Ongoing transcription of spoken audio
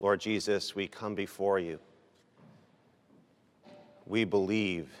Lord Jesus, we come before you. We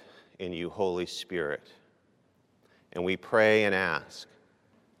believe in you, Holy Spirit, and we pray and ask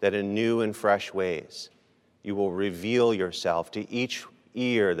that in new and fresh ways you will reveal yourself to each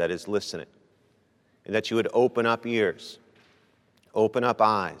ear that is listening, and that you would open up ears, open up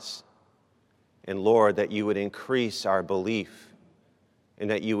eyes, and Lord, that you would increase our belief, and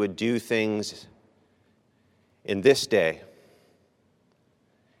that you would do things in this day,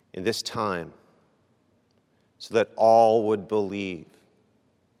 in this time, so that all would believe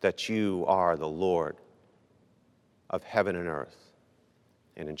that you are the Lord of heaven and earth.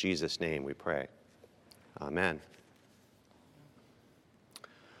 And in Jesus' name we pray. Amen.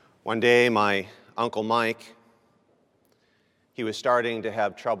 One day, my Uncle Mike, he was starting to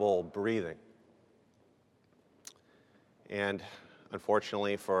have trouble breathing. And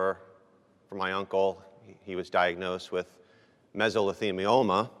unfortunately for my uncle, he was diagnosed with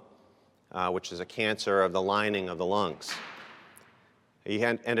mesothelioma, which is a cancer of the lining of the lungs. He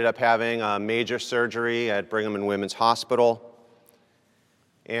ended up having a major surgery at Brigham and Women's Hospital,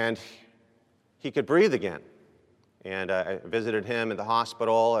 and he could breathe again. And I visited him at the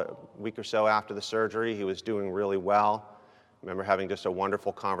hospital a week or so after the surgery. He was doing really well. I remember having just a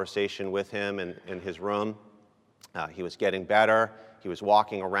wonderful conversation with him in his room. He was getting better. He was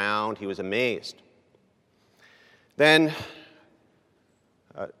walking around. He was amazed. Then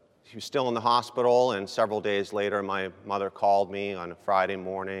he was still in the hospital, and several days later, my mother called me on a Friday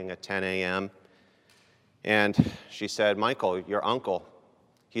morning at 10 a.m., and she said, "Michael, your uncle,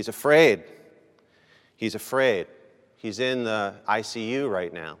 he's afraid. He's afraid. He's in the ICU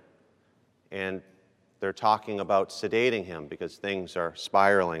right now, and they're talking about sedating him because things are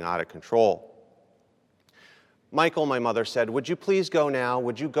spiraling out of control." "Michael," my mother said, "would you please go now?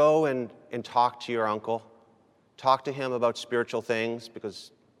 Would you go and talk to your uncle? Talk to him about spiritual things,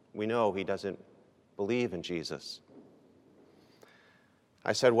 because we know he doesn't believe in Jesus."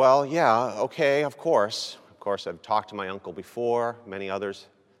 I said, "Well, yeah, okay, of course. Of course, I've talked to my uncle before. Many others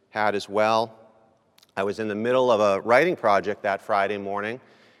had as well." I was in the middle of a writing project that Friday morning,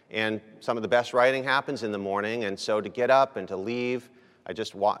 and some of the best writing happens in the morning, and so to get up and to leave, I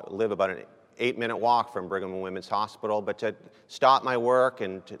just live about an 8-minute walk from Brigham and Women's Hospital, but to stop my work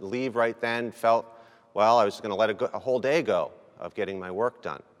and to leave right then felt, well, I was going to let a whole day go of getting my work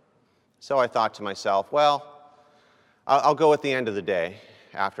done. So I thought to myself, well, I'll go at the end of the day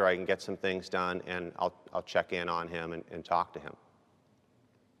after I can get some things done, and I'll check in on him and talk to him.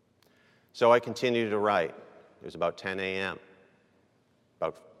 So I continued to write. It was about 10 a.m.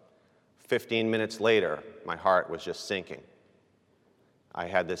 About 15 minutes later, my heart was just sinking. I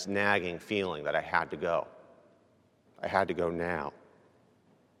had this nagging feeling that I had to go. I had to go now.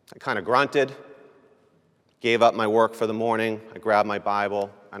 I kind of grunted, gave up my work for the morning. I grabbed my Bible,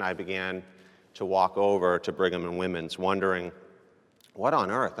 and I began to walk over to Brigham and Women's, wondering, what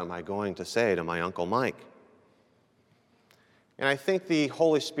on earth am I going to say to my Uncle Mike? And I think the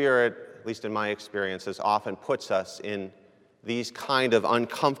Holy Spirit, at least in my experiences, often puts us in these kind of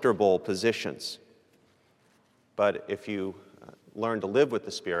uncomfortable positions. But if you learn to live with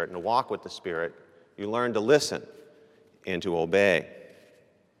the Spirit and to walk with the Spirit, you learn to listen and to obey.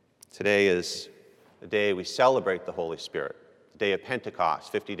 Today is the day we celebrate the Holy Spirit, the day of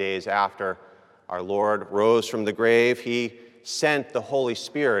Pentecost. 50 days after our Lord rose from the grave, he sent the Holy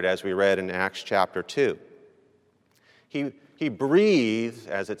Spirit, as we read in Acts chapter 2. He breathed,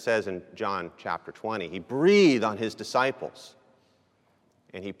 as it says in John chapter 20, he breathed on his disciples,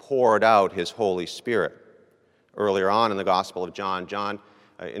 and he poured out his Holy Spirit. Earlier on in the Gospel of John,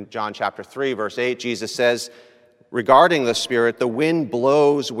 in John chapter 3, verse 8, Jesus says, regarding the Spirit, "The wind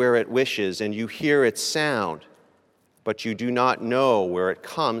blows where it wishes, and you hear its sound, but you do not know where it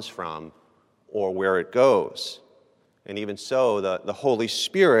comes from or where it goes." And even so, the Holy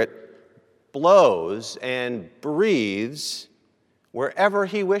Spirit blows and breathes wherever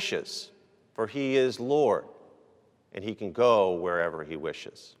he wishes, for he is Lord, and he can go wherever he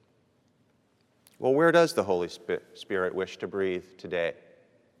wishes. Well, where does the Holy Spirit wish to breathe today?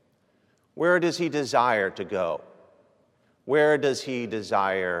 Where does he desire to go? Where does he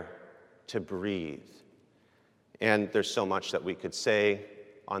desire to breathe? And there's so much that we could say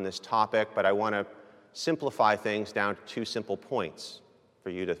on this topic, but I want to simplify things down to 2 simple points for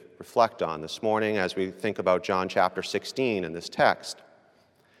you to reflect on this morning as we think about John chapter 16 in this text.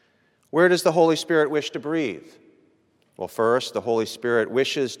 Where does the Holy Spirit wish to breathe? Well, first, the Holy Spirit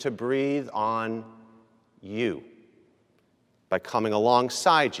wishes to breathe on you by coming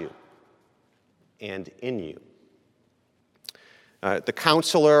alongside you and in you. The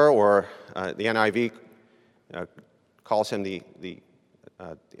counselor, or the NIV calls him the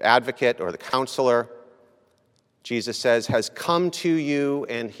the advocate or the counselor, Jesus says, has come to you,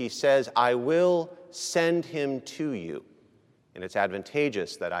 and he says, I will send him to you. And it's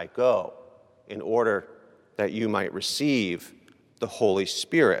advantageous that I go in order that you might receive the Holy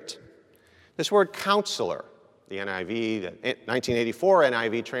Spirit. This word counselor, the NIV, the 1984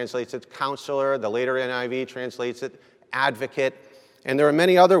 NIV translates it counselor, the later NIV translates it advocate, and there are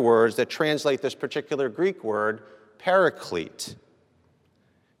many other words that translate this particular Greek word, paraclete.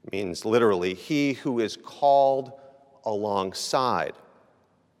 It means literally, he who is called alongside.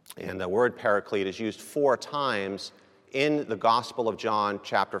 And the word paraclete is used 4 times in the Gospel of John,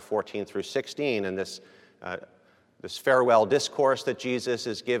 chapter 14 through 16, and this farewell discourse that Jesus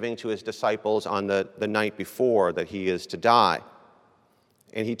is giving to his disciples on the night before that he is to die.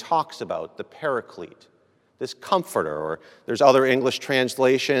 And he talks about the paraclete, this comforter, or there's other English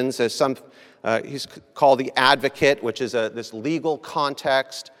translations, as he's called the advocate, which is this legal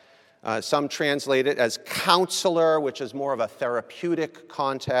context. Some translate it as counselor, which is more of a therapeutic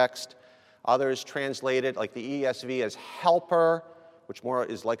context. Others translate it, like the ESV, as helper, which more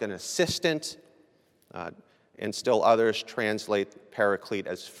is like an assistant. And still others translate paraclete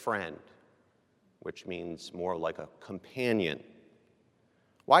as friend, which means more like a companion.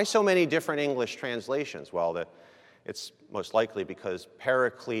 Why so many different English translations? Well, it's most likely because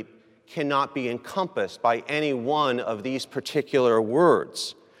paraclete cannot be encompassed by any one of these particular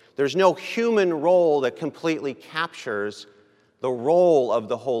words. There's no human role that completely captures the role of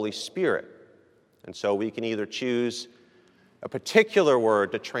the Holy Spirit. And so we can either choose a particular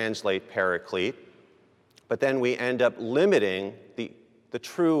word to translate paraclete, but then we end up limiting the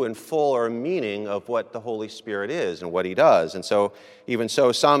true and fuller meaning of what the Holy Spirit is and what he does. And so, even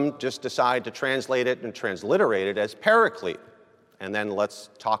so, some just decide to translate it and transliterate it as paraclete. And then let's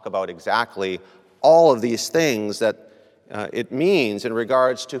talk about exactly all of these things that it means in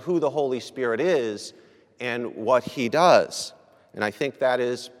regards to who the Holy Spirit is and what he does. And I think that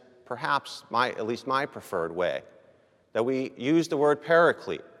is perhaps at least my preferred way, that we use the word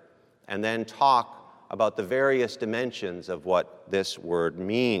paraclete and then talk about the various dimensions of what this word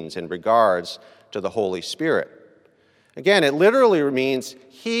means in regards to the Holy Spirit. Again, it literally means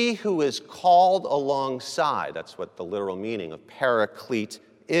he who is called alongside. That's what the literal meaning of paraclete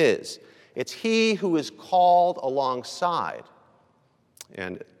is. It's he who is called alongside.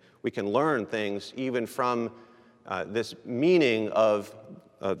 And we can learn things even from this meaning of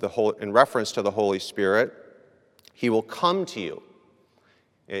in reference to the Holy Spirit. He will come to you.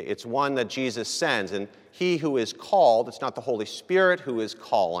 It's one that Jesus sends, and he who is called, it's not the Holy Spirit who is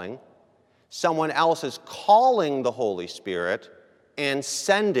calling. Someone else is calling the Holy Spirit and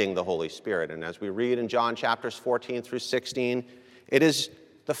sending the Holy Spirit. And as we read in John chapters 14 through 16, it is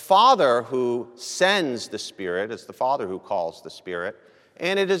the Father who sends the Spirit. It's the Father who calls the Spirit.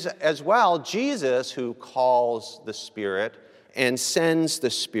 And it is as well Jesus who calls the Spirit and sends the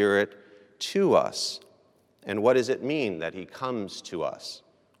Spirit to us. And what does it mean that he comes to us?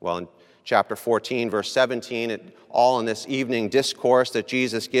 Well, in chapter 14, verse 17, all in this evening discourse that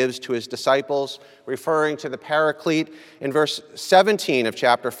Jesus gives to his disciples, referring to the Paraclete. In verse 17 of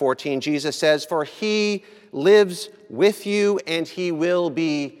chapter 14, Jesus says, "For he lives with you and he will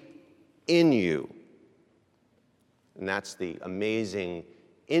be in you." And that's the amazing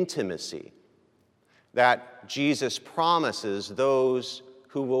intimacy that Jesus promises those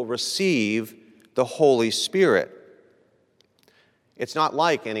who will receive the Holy Spirit. It's not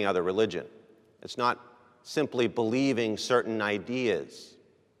like any other religion. It's not simply believing certain ideas.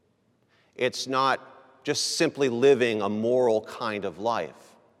 It's not just simply living a moral kind of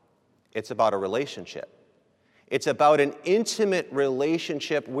life. It's about a relationship. It's about an intimate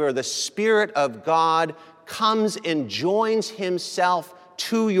relationship where the Spirit of God comes and joins himself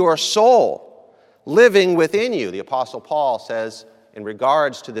to your soul, living within you. The Apostle Paul says, in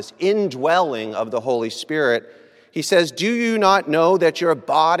regards to this indwelling of the Holy Spirit, he says, "Do you not know that your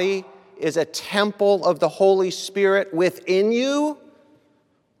body is a temple of the Holy Spirit within you,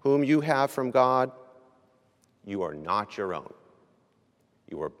 whom you have from God? You are not your own.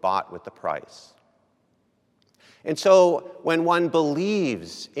 You were bought with a price." And so when one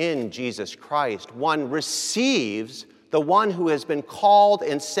believes in Jesus Christ, one receives the one who has been called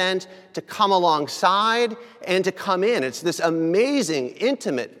and sent to come alongside and to come in. It's this amazing,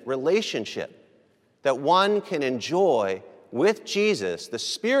 intimate relationship that one can enjoy with Jesus, the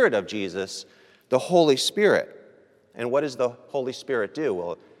Spirit of Jesus, the Holy Spirit. And what does the Holy Spirit do?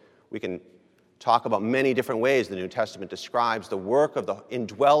 Well, we can talk about many different ways the New Testament describes the work of the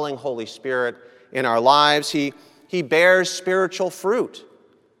indwelling Holy Spirit in our lives. He bears spiritual fruit.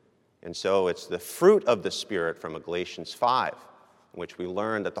 And so it's the fruit of the Spirit from Galatians 5 in which we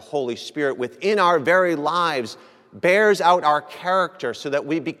learn that the Holy Spirit within our very lives bears out our character so that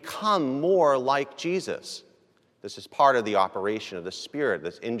we become more like Jesus. This is part of the operation of the Spirit,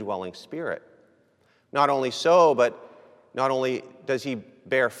 this indwelling Spirit. Not only so, but not only does he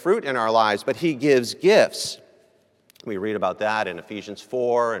bear fruit in our lives, but he gives gifts. We read about that in Ephesians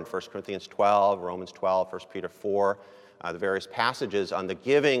 4 and 1 Corinthians 12, Romans 12, 1 Peter 4, the various passages on the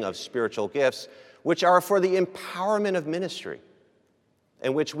giving of spiritual gifts, which are for the empowerment of ministry,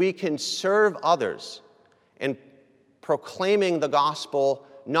 in which we can serve others in proclaiming the gospel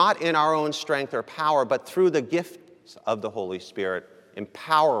not in our own strength or power, but through the gifts of the Holy Spirit,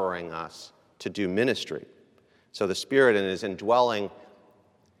 empowering us to do ministry. So the Spirit in his indwelling,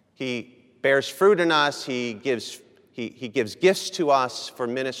 he bears fruit in us, he gives gifts to us for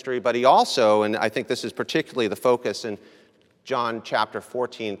ministry, but he also, and I think this is particularly the focus in John chapter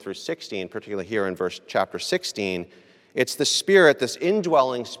 14 through 16, particularly here in chapter 16, it's the Spirit, this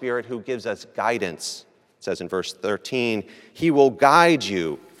indwelling Spirit, who gives us guidance. It says in verse 13, he will guide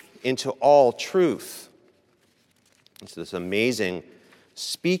you into all truth. It's this amazing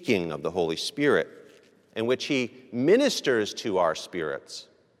speaking of the Holy Spirit in which he ministers to our spirits,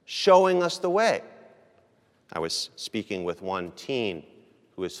 showing us the way. I was speaking with one teen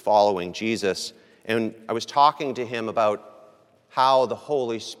who is following Jesus, and I was talking to him about how the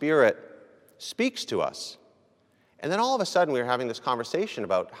Holy Spirit speaks to us. And then all of a sudden, we were having this conversation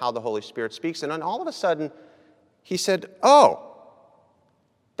about how the Holy Spirit speaks, and then all of a sudden, he said, "Oh,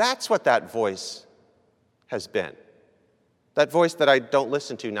 that's what that voice has been. That voice that I don't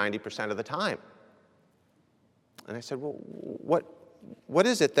listen to 90% of the time." And I said, "Well, what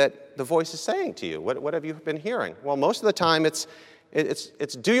is it that the voice is saying to you? What have you been hearing?" "Well, most of the time, it's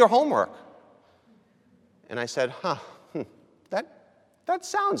do your homework." And I said, that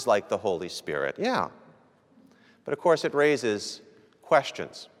sounds like the Holy Spirit, yeah. But of course, it raises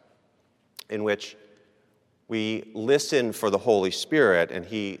questions in which we listen for the Holy Spirit and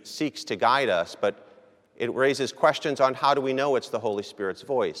he seeks to guide us, but it raises questions on how do we know it's the Holy Spirit's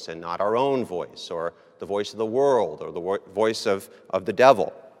voice and not our own voice or the voice of the world or the voice of the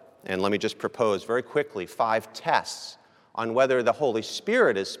devil. And let me just propose very quickly 5 tests on whether the Holy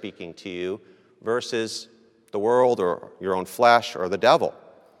Spirit is speaking to you versus the world or your own flesh or the devil.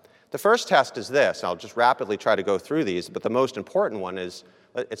 The first test is this. I'll just rapidly try to go through these, but the most important one is,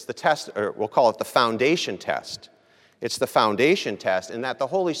 it's the test, or we'll call it the foundation test. It's the foundation test in that the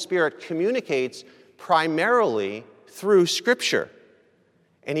Holy Spirit communicates primarily through Scripture.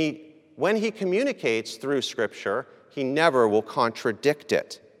 And when he communicates through Scripture, he never will contradict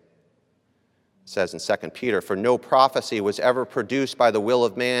it. It says in 2 Peter, "For no prophecy was ever produced by the will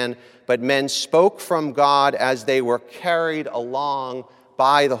of man, but men spoke from God as they were carried along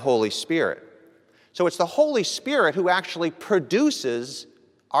by the Holy Spirit." So it's the Holy Spirit who actually produces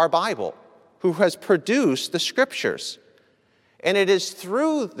our Bible, who has produced the Scriptures. And it is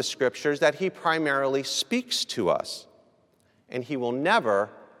through the Scriptures that he primarily speaks to us. And he will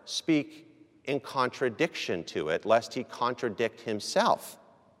never speak in contradiction to it, lest he contradict himself.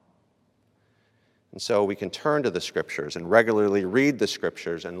 And so we can turn to the Scriptures and regularly read the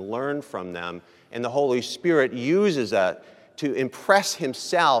Scriptures and learn from them. And the Holy Spirit uses that to impress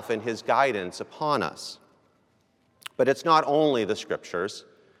himself and his guidance upon us. But it's not only the Scriptures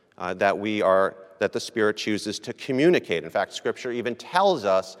that the Spirit chooses to communicate. In fact, Scripture even tells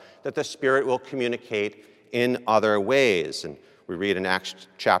us that the Spirit will communicate in other ways. And we read in Acts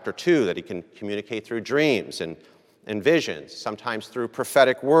chapter 2 that he can communicate through dreams and visions, sometimes through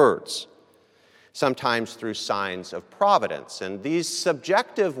prophetic words, sometimes through signs of providence. And these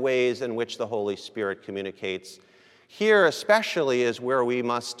subjective ways in which the Holy Spirit communicates here especially is where we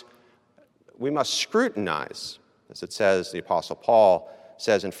must scrutinize. As it says, the Apostle Paul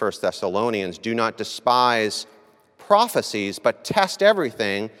says in 1 Thessalonians, "Do not despise prophecies, but test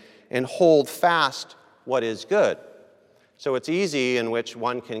everything and hold fast what is good." So it's easy in which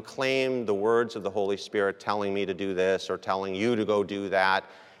one can claim the words of the Holy Spirit telling me to do this or telling you to go do that.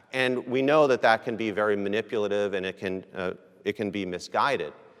 And we know that that can be very manipulative and it can be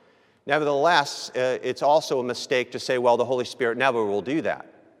misguided. Nevertheless, it's also a mistake to say, well, the Holy Spirit never will do that.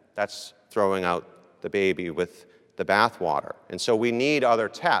 That's throwing out the baby with the bathwater. And so we need other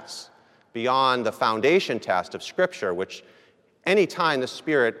tests beyond the foundation test of Scripture, which any time the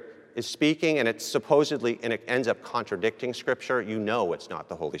Spirit is speaking and it ends up contradicting Scripture, you know it's not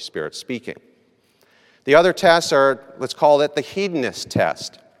the Holy Spirit speaking. The other tests are, let's call it the hedonist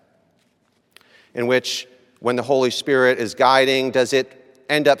test, in which when the Holy Spirit is guiding, does it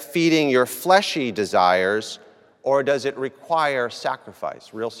end up feeding your fleshy desires, or does it require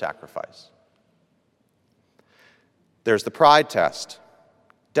sacrifice, real sacrifice? There's the pride test.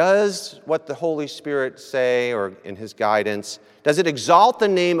 Does what the Holy Spirit say, or in his guidance, does it exalt the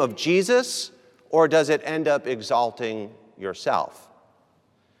name of Jesus, or does it end up exalting yourself?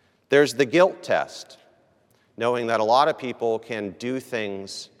 There's the guilt test, knowing that a lot of people can do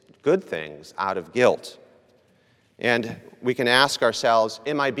things, good things, out of guilt. And we can ask ourselves,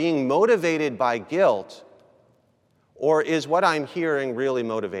 am I being motivated by guilt, or is what I'm hearing really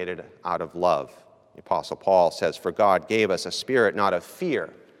motivated out of love? The Apostle Paul says, "For God gave us a spirit not of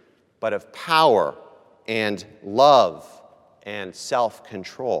fear, but of power and love and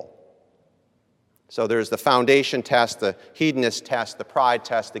self-control." So there's the foundation test, the hedonist test, the pride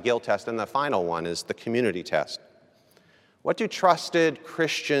test, the guilt test, and the final one is the community test. What does the trusted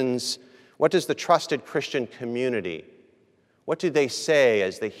Christian community, what do they say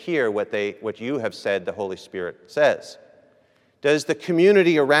as they hear what you have said the Holy Spirit says? Does the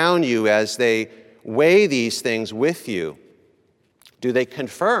community around you, as they weigh these things with you, do they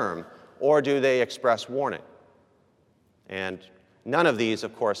confirm or do they express warning? And none of these,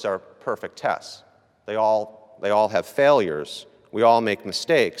 of course, are perfect tests. They all have failures. We all make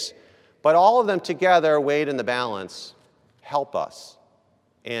mistakes. But all of them together, weighed in the balance, help us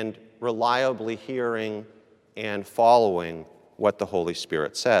in reliably hearing and following what the Holy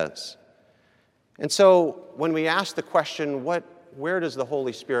Spirit says. And so when we ask the question, where does the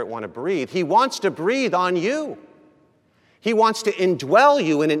Holy Spirit want to breathe? He wants to breathe on you. He wants to indwell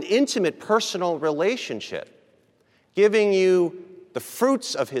you in an intimate, personal relationship, giving you the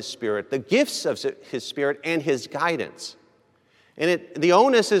fruits of his Spirit, the gifts of his Spirit, and his guidance. And the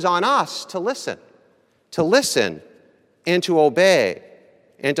onus is on us to listen and to obey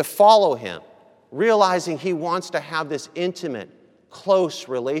and to follow him, realizing he wants to have this intimate, close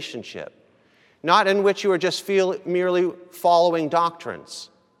relationship, not in which you are just merely following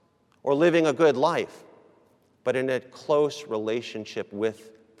doctrines or living a good life, but in a close relationship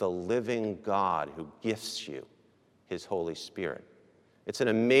with the living God who gifts you his Holy Spirit. It's an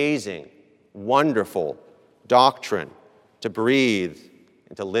amazing, wonderful doctrine to breathe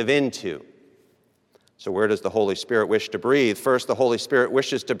and to live into. So where does the Holy Spirit wish to breathe? First, the Holy Spirit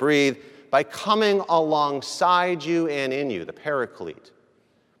wishes to breathe by coming alongside you and in you, the Paraclete.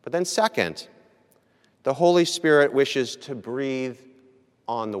 But then second, the Holy Spirit wishes to breathe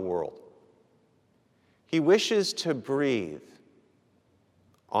on the world. He wishes to breathe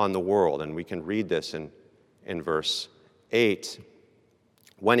on the world, and we can read this in verse 8.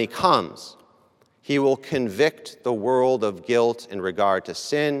 When he comes, he will convict the world of guilt in regard to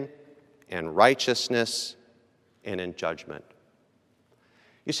sin and righteousness and in judgment.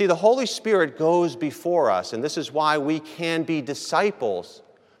 You see, the Holy Spirit goes before us, and this is why we can be disciples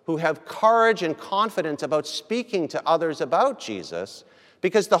who have courage and confidence about speaking to others about Jesus,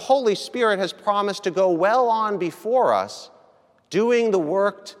 because the Holy Spirit has promised to go well on before us, doing the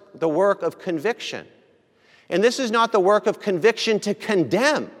work of conviction. And this is not the work of conviction to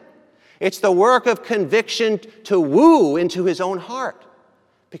condemn. It's the work of conviction to woo into his own heart.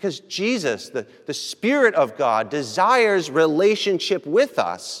 Because Jesus, the Spirit of God, desires relationship with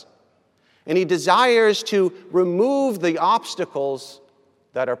us, and he desires to remove the obstacles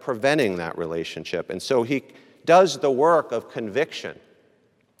that are preventing that relationship. And so he does the work of conviction.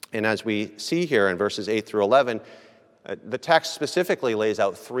 And as we see here in verses 8 through 11, the text specifically lays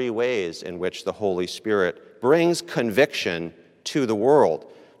out three ways in which the Holy Spirit brings conviction to the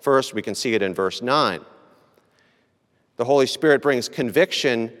world. First, we can see it in verse 9. The Holy Spirit brings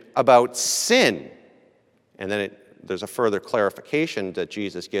conviction about sin. And then there's a further clarification that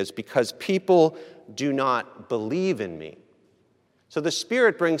Jesus gives, because people do not believe in me. So the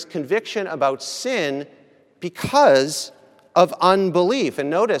Spirit brings conviction about sin because of unbelief. And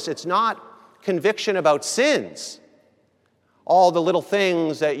notice, it's not conviction about sins, all the little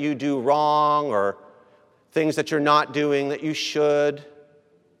things that you do wrong or things that you're not doing that you should.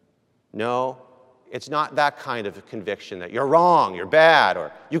 No, it's not that kind of conviction that you're wrong, you're bad,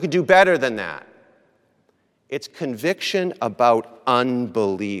 or you could do better than that. It's conviction about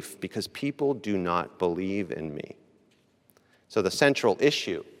unbelief, because people do not believe in me. So the central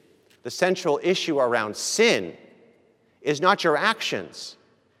issue around sin is not your actions.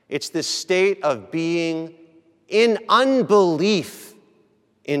 It's this state of being in unbelief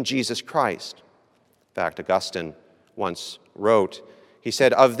in Jesus Christ. In fact, Augustine once wrote, he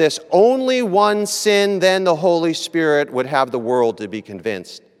said, "Of this only one sin, then the Holy Spirit would have the world to be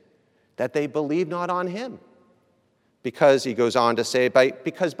convinced that they believe not on him." Because, he goes on to say,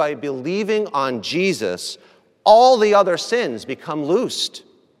 because by believing on Jesus, all the other sins become loosed.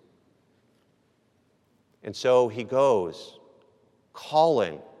 And so he goes,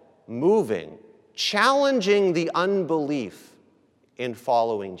 calling, moving, challenging the unbelief in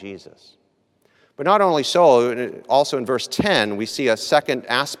following Jesus. But not only so, also in verse 10, we see a second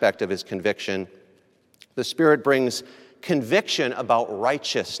aspect of his conviction. The Spirit brings conviction about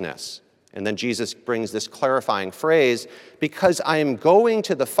righteousness. And then Jesus brings this clarifying phrase, because I am going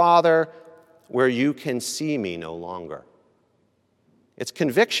to the Father where you can see me no longer. It's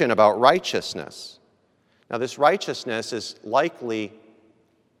conviction about righteousness. Now, this righteousness is likely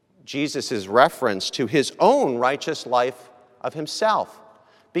Jesus' reference to his own righteous life of himself,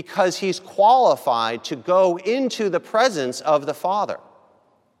 because he's qualified to go into the presence of the Father.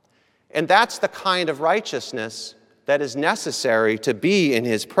 And that's the kind of righteousness that is necessary to be in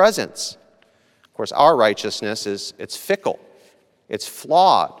his presence. Of course, our righteousness it's fickle, it's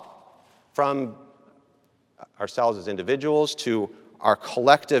flawed, from ourselves as individuals to our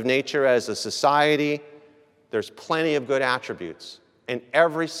collective nature as a society. There's plenty of good attributes in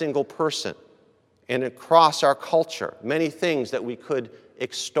every single person and across our culture, many things that we could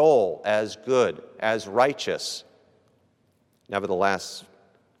extol as good, as righteous. Nevertheless,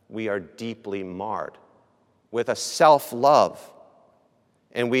 we are deeply marred with a self-love.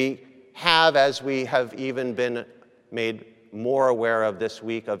 And we have, as we have even been made more aware of this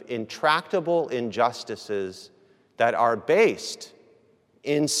week, of intractable injustices that are based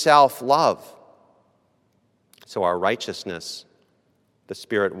in self-love. So our righteousness, the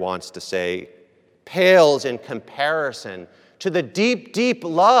Spirit wants to say, pales in comparison to the deep, deep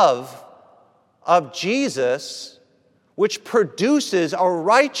love of Jesus, which produces a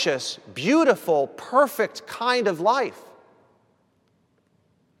righteous, beautiful, perfect kind of life,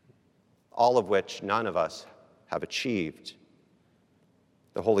 all of which none of us have achieved.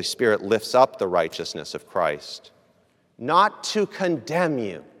 The Holy Spirit lifts up the righteousness of Christ, not to condemn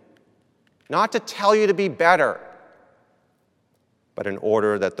you, not to tell you to be better, but in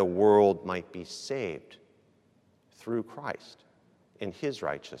order that the world might be saved through Christ in his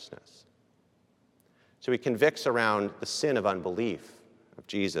righteousness. So he convicts around the sin of unbelief of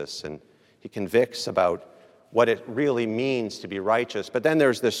Jesus, and he convicts about what it really means to be righteous. But then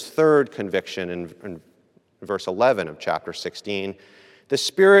there's this third conviction in verse 11 of chapter 16. The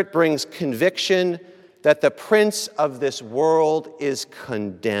Spirit brings conviction that the prince of this world is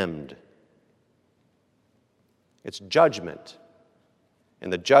condemned. It's judgment.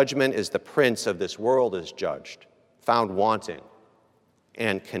 And the judgment is the prince of this world is judged, found wanting,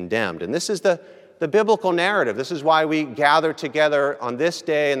 and condemned. And this is the biblical narrative. This is why we gather together on this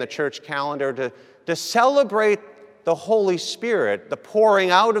day in the church calendar to celebrate the Holy Spirit, the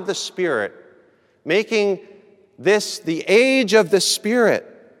pouring out of the Spirit, making this the age of the Spirit.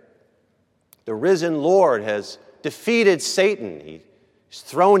 The risen Lord has defeated Satan. He's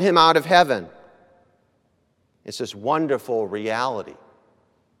thrown him out of heaven. It's this wonderful reality.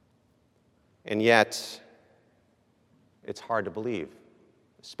 And yet, it's hard to believe,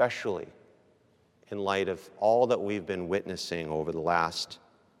 especially in light of all that we've been witnessing over the last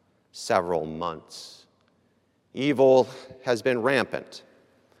several months. Evil has been rampant.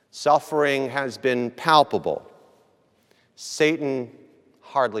 Suffering has been palpable. Satan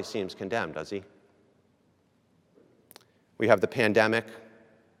hardly seems condemned, does he? We have the pandemic,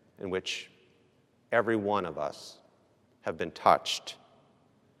 in which every one of us have been touched.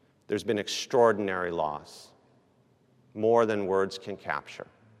 There's been extraordinary loss, more than words can capture.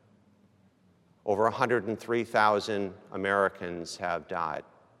 Over 103,000 Americans have died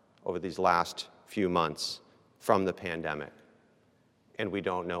over these last few months from the pandemic, and we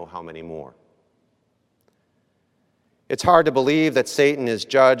don't know how many more. It's hard to believe that Satan is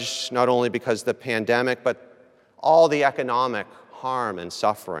judged not only because of the pandemic, but all the economic harm and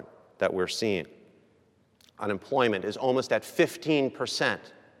suffering that we're seeing. Unemployment is almost at 15%.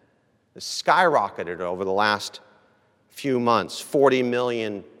 It's skyrocketed over the last few months. 40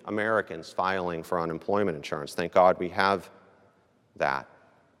 million Americans filing for unemployment insurance. Thank God we have that.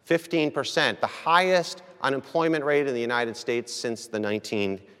 15%, the highest unemployment rate in the United States since the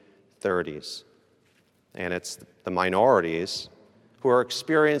 1930s. And it's the minorities who are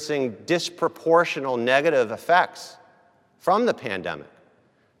experiencing disproportional negative effects from the pandemic.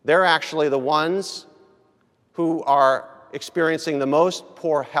 They're actually the ones who are experiencing the most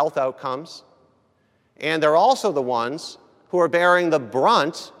poor health outcomes, and they're also the ones who are bearing the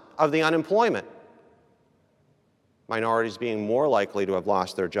brunt of the unemployment. Minorities being more likely to have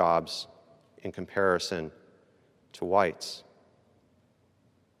lost their jobs in comparison to whites.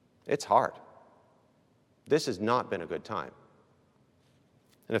 It's hard. This has not been a good time.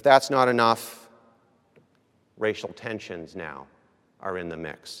 And if that's not enough, racial tensions now are in the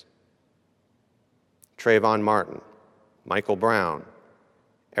mix. Trayvon Martin, Michael Brown,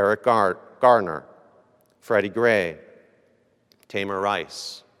 Eric Garner, Freddie Gray, Tamir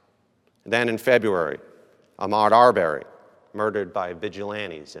Rice. And then in February, Ahmaud Arbery, murdered by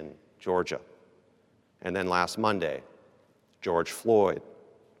vigilantes in Georgia. And then last Monday, George Floyd,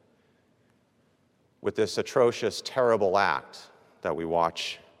 with this atrocious, terrible act that we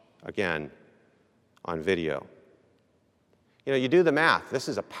watch again on video. You know, you do the math. This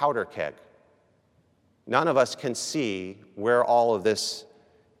is a powder keg. None of us can see where all of this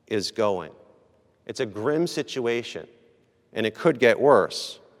is going. It's a grim situation, and it could get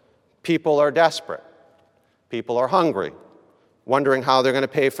worse. People are desperate. People are hungry, wondering how they're going to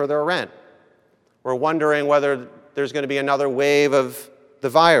pay for their rent. We're wondering whether there's going to be another wave of the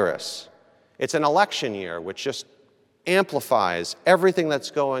virus. It's an election year, which just amplifies everything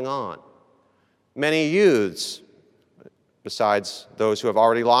that's going on. Many youths, besides those who have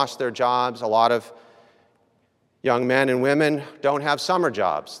already lost their jobs, a lot of young men and women don't have summer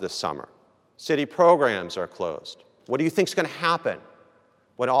jobs this summer. City programs are closed. What do you think is going to happen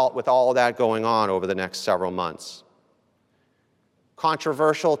with all of that going on over the next several months?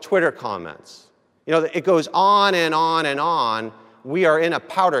 Controversial Twitter comments. You know, it goes on and on and on. We are in a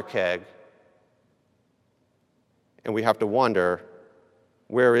powder keg, and we have to wonder,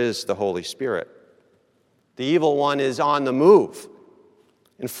 where is the Holy Spirit? The evil one is on the move,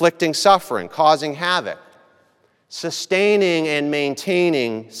 inflicting suffering, causing havoc, sustaining and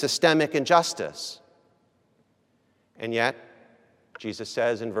maintaining systemic injustice. And yet, Jesus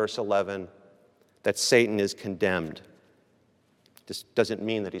says in verse 11 that Satan is condemned. This doesn't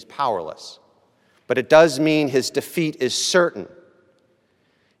mean that he's powerless, but it does mean his defeat is certain.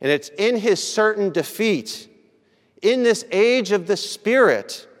 And it's in his certain defeat, in this age of the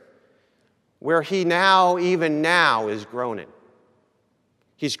Spirit, where he now, even now, is groaning.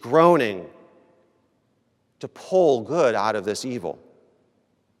 He's groaning to pull good out of this evil.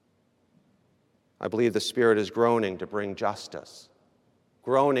 I believe the Spirit is groaning to bring justice,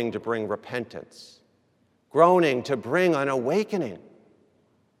 groaning to bring repentance, groaning to bring an awakening.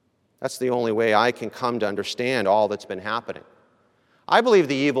 That's the only way I can come to understand all that's been happening. I believe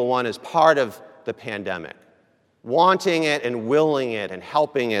the evil one is part of the pandemic, wanting it and willing it and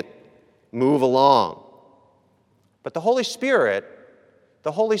helping it move along. But the Holy Spirit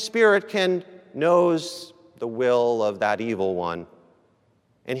knows the will of that evil one,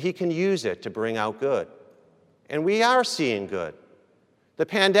 and he can use it to bring out good. And we are seeing good. The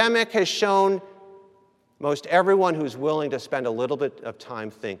pandemic has shown most everyone who's willing to spend a little bit of time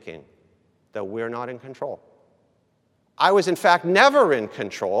thinking that we're not in control. I was, in fact, never in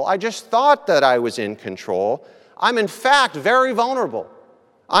control. I just thought that I was in control. I'm, in fact, very vulnerable.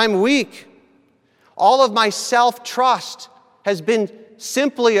 I'm weak. All of my self-trust has been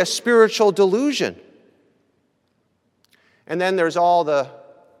simply a spiritual delusion. And then there's all the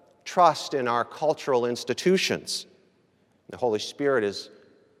trust in our cultural institutions. The Holy Spirit is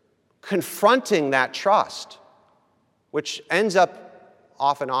confronting that trust, which ends up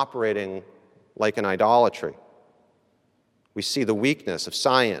often operating like an idolatry. We see the weakness of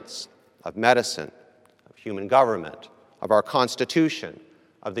science, of medicine, of human government, of our Constitution,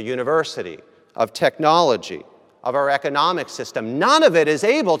 of the university, of technology, of our economic system. None of it is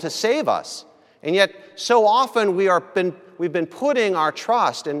able to save us. And yet, so often we've been putting our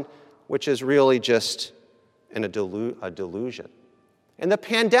trust in, which is really just in a delusion. And the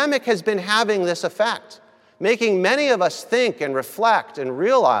pandemic has been having this effect, making many of us think and reflect and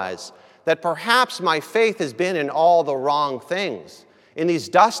realize that perhaps my faith has been in all the wrong things, in these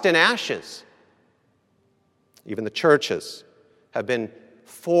dust and ashes. Even the churches have been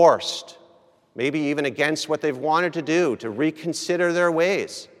forced, maybe even against what they've wanted to do, to reconsider their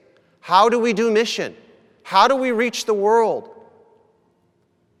ways. How do we do mission? How do we reach the world?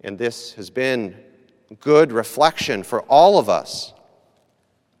 And this has been good reflection for all of us.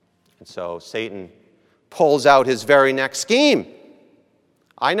 And so Satan pulls out his very next scheme.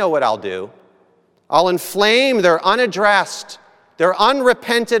 I know what I'll do. I'll inflame their unaddressed, their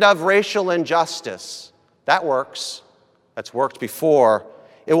unrepented of racial injustice. That works. That's worked before.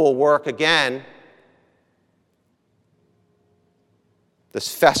 It will work again.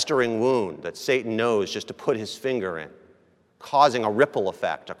 This festering wound that Satan knows just to put his finger in, causing a ripple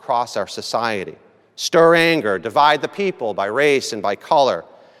effect across our society. Stir anger, divide the people by race and by color.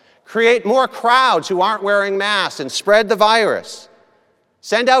 Create more crowds who aren't wearing masks and spread the virus.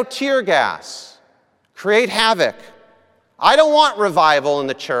 Send out tear gas. Create havoc. I don't want revival in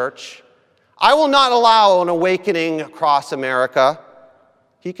the church. I will not allow an awakening across America.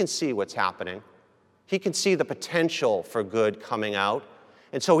 He can see what's happening. He can see the potential for good coming out.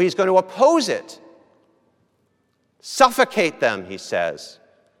 And so he's going to oppose it. Suffocate them, he says.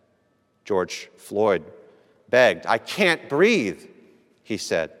 George Floyd begged. "I can't breathe," he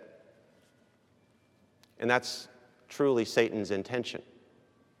said. And that's truly Satan's intention,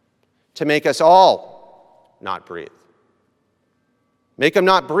 to make us all not breathe. Make them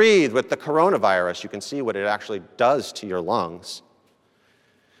not breathe with the coronavirus. You can see what it actually does to your lungs.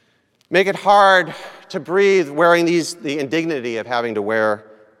 Make it hard to breathe wearing the indignity of having to wear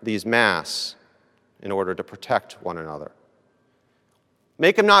these masks in order to protect one another.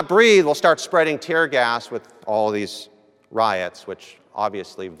 Make them not breathe, we'll start spreading tear gas with all these riots, which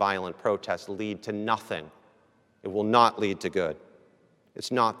obviously violent protests lead to nothing. It will not lead to good.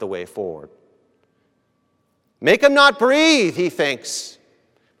 It's not the way forward. Make them not breathe, he thinks.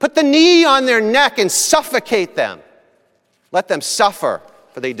 Put the knee on their neck and suffocate them. Let them suffer,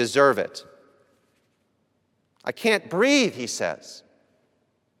 for they deserve it. "I can't breathe," he says.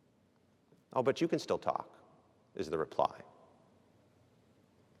 "Oh, but you can still talk," is the reply.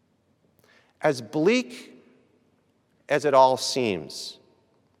 As bleak as it all seems,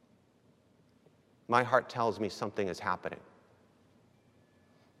 my heart tells me something is happening.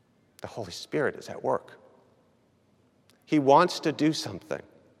 The Holy Spirit is at work. He wants to do something.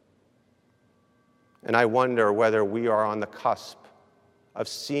 And I wonder whether we are on the cusp of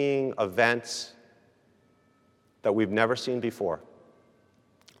seeing events that we've never seen before,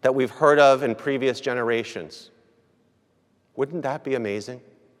 that we've heard of in previous generations. Wouldn't that be amazing?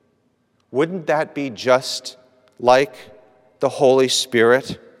 Wouldn't that be just like the Holy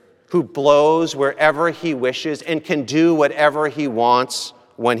Spirit, who blows wherever he wishes and can do whatever he wants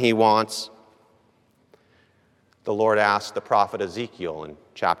when he wants? The Lord asked the prophet Ezekiel in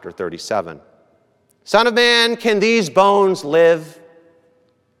chapter 37, "Son of man, can these bones live?"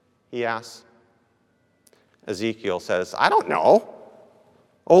 he asks. Ezekiel says, "I don't know.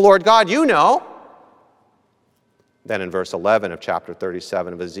 O Lord God, you know." Then in verse 11 of chapter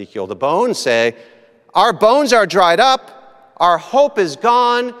 37 of Ezekiel, the bones say, "Our bones are dried up, our hope is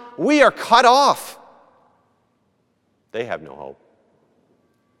gone, we are cut off." They have no hope.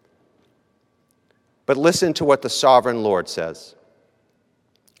 But listen to what the sovereign Lord says.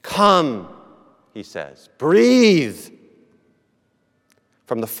 "Come," he says, "breathe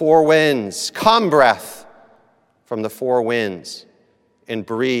from the four winds. Come, breath from the four winds, and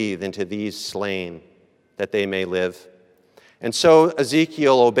breathe into these slain, that they may live." And so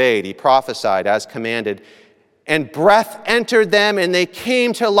Ezekiel obeyed. He prophesied as commanded. And breath entered them, and they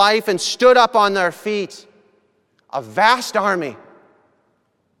came to life and stood up on their feet. A vast army.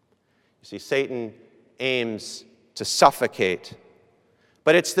 You see, Satan aims to suffocate.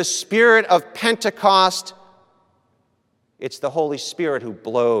 But it's the Spirit of Pentecost, it's the Holy Spirit who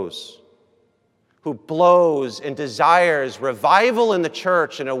blows and desires revival in the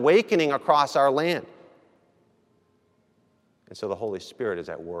church and awakening across our land. And so the Holy Spirit is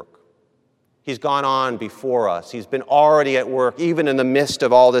at work. He's gone on before us. He's been already at work, even in the midst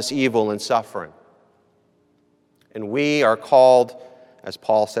of all this evil and suffering. And we are called, as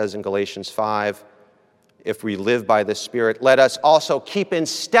Paul says in Galatians 5, if we live by the Spirit, let us also keep in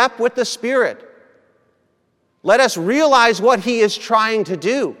step with the Spirit. Let us realize what he is trying to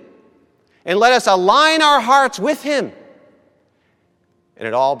do. And let us align our hearts with him. And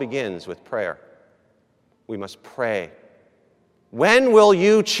it all begins with prayer. We must pray. When will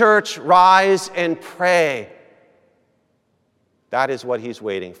you, church, rise and pray? That is what he's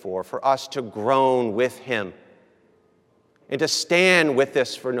waiting for us to groan with him and to stand with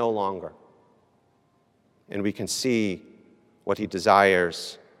this for no longer. And we can see what he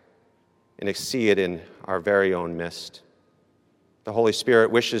desires and see it in our very own midst. The Holy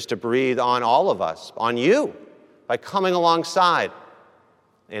Spirit wishes to breathe on all of us, on you, by coming alongside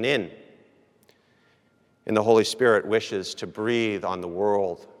and in. And the Holy Spirit wishes to breathe on the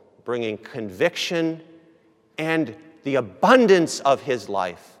world, bringing conviction and the abundance of his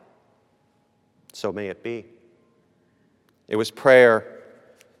life. So may it be. It was prayer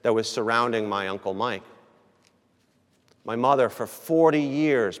that was surrounding my Uncle Mike. My mother, for 40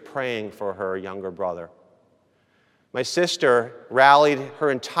 years, praying for her younger brother. My sister rallied her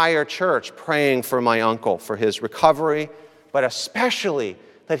entire church praying for my uncle, for his recovery, but especially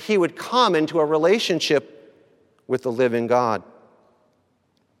that he would come into a relationship with the living God.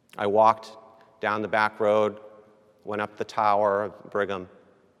 I walked down the back road, went up the tower of Brigham,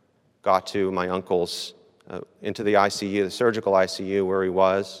 got to my uncle's, into the ICU, the surgical ICU where he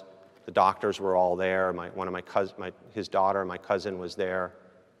was. The doctors were all there. His daughter, my cousin, was there.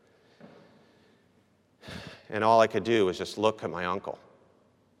 And all I could do was just look at my uncle,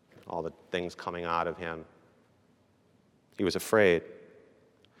 all the things coming out of him. He was afraid.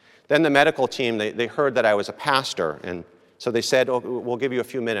 Then the medical team, they heard that I was a pastor, and So they said, oh, we'll give you a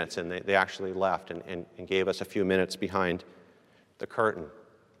few minutes, and they actually left and gave us a few minutes behind the curtain.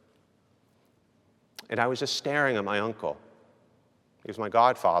 And I was just staring at my uncle. He was my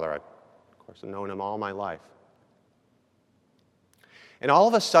godfather. I, of course, have known him all my life. And all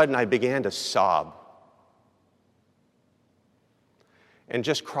of a sudden, I began to sob and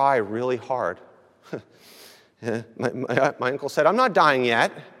just cry really hard. My uncle said, I'm not dying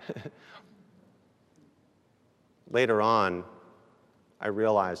yet. Later on, I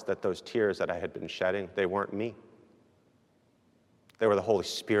realized that those tears that I had been shedding, they weren't me. They were the Holy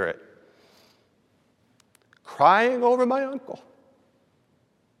Spirit crying over my uncle,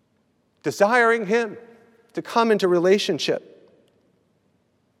 desiring him to come into relationship.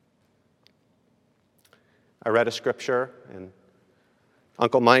 I read a scripture, and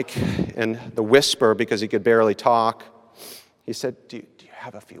Uncle Mike, in the whisper, because he could barely talk, he said, do you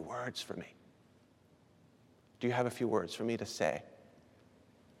have a few words for me? Do you have a few words for me to say?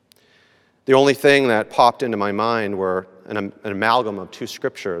 The only thing that popped into my mind were an amalgam of two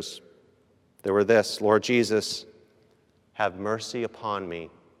scriptures. They were this: Lord Jesus, have mercy upon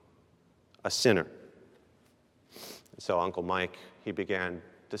me, a sinner. And so Uncle Mike, he began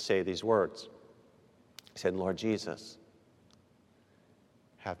to say these words. He said, Lord Jesus,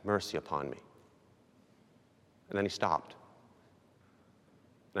 have mercy upon me. And then he stopped.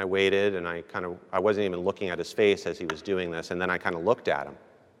 And I waited, and I wasn't even looking at his face as he was doing this, and then I kind of looked at him.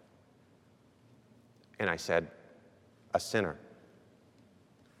 And I said, a sinner.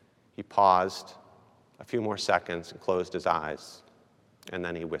 He paused a few more seconds and closed his eyes, and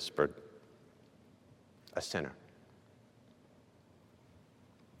then he whispered, a sinner.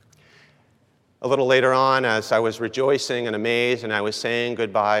 A little later on, as I was rejoicing and amazed, and I was saying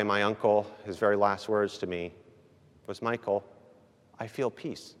goodbye, my uncle, his very last words to me was, Michael, I feel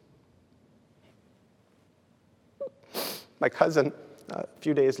peace. My cousin, a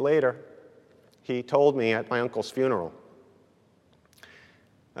few days later, he told me at my uncle's funeral.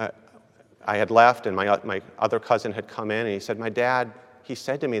 I had left, and my other cousin had come in, and he said, my dad, he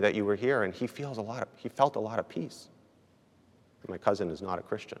said to me that you were here, and he felt a lot of peace. My cousin is not a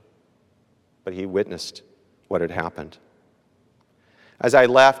Christian, but he witnessed what had happened. As I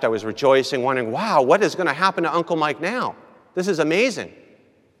left, I was rejoicing, wondering, wow, what is going to happen to Uncle Mike now? This is amazing.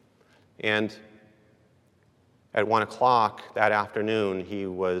 And at 1 o'clock that afternoon, he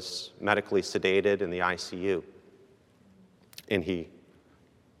was medically sedated in the ICU, and he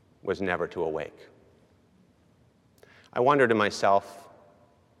was never to awake. I wondered to myself,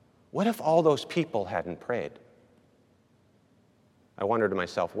 what if all those people hadn't prayed? I wondered to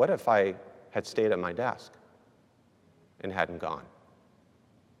myself, what if I had stayed at my desk and hadn't gone?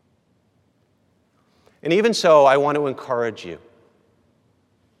 And even so, I want to encourage you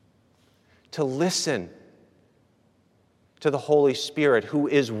to listen to the Holy Spirit who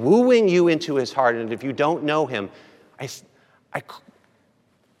is wooing you into his heart. And if you don't know him,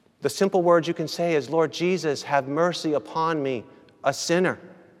 the simple words you can say is, Lord Jesus, have mercy upon me, a sinner.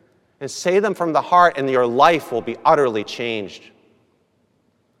 And say them from the heart, and your life will be utterly changed.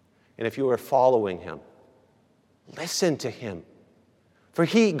 And if you are following him, listen to him. For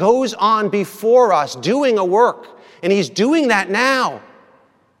he goes on before us doing a work, and he's doing that now.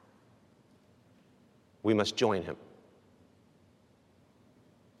 We must join him.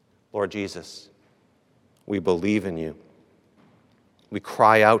 Lord Jesus, we believe in you. We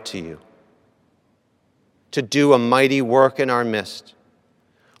cry out to you to do a mighty work in our midst.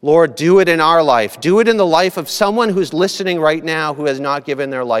 Lord, do it in our life. Do it in the life of someone who's listening right now who has not given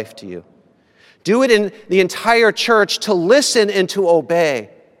their life to you. Do it in the entire church to listen and to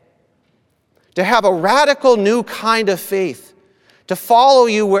obey, to have a radical new kind of faith, to follow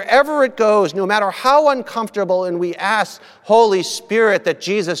you wherever it goes, no matter how uncomfortable, and we ask, Holy Spirit, that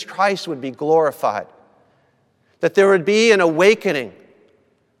Jesus Christ would be glorified, that there would be an awakening,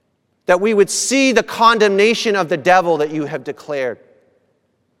 that we would see the condemnation of the devil that you have declared,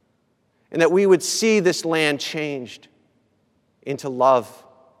 and that we would see this land changed into love.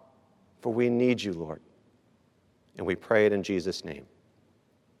 For we need you, Lord. And we pray it in Jesus' name.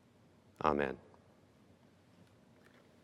 Amen.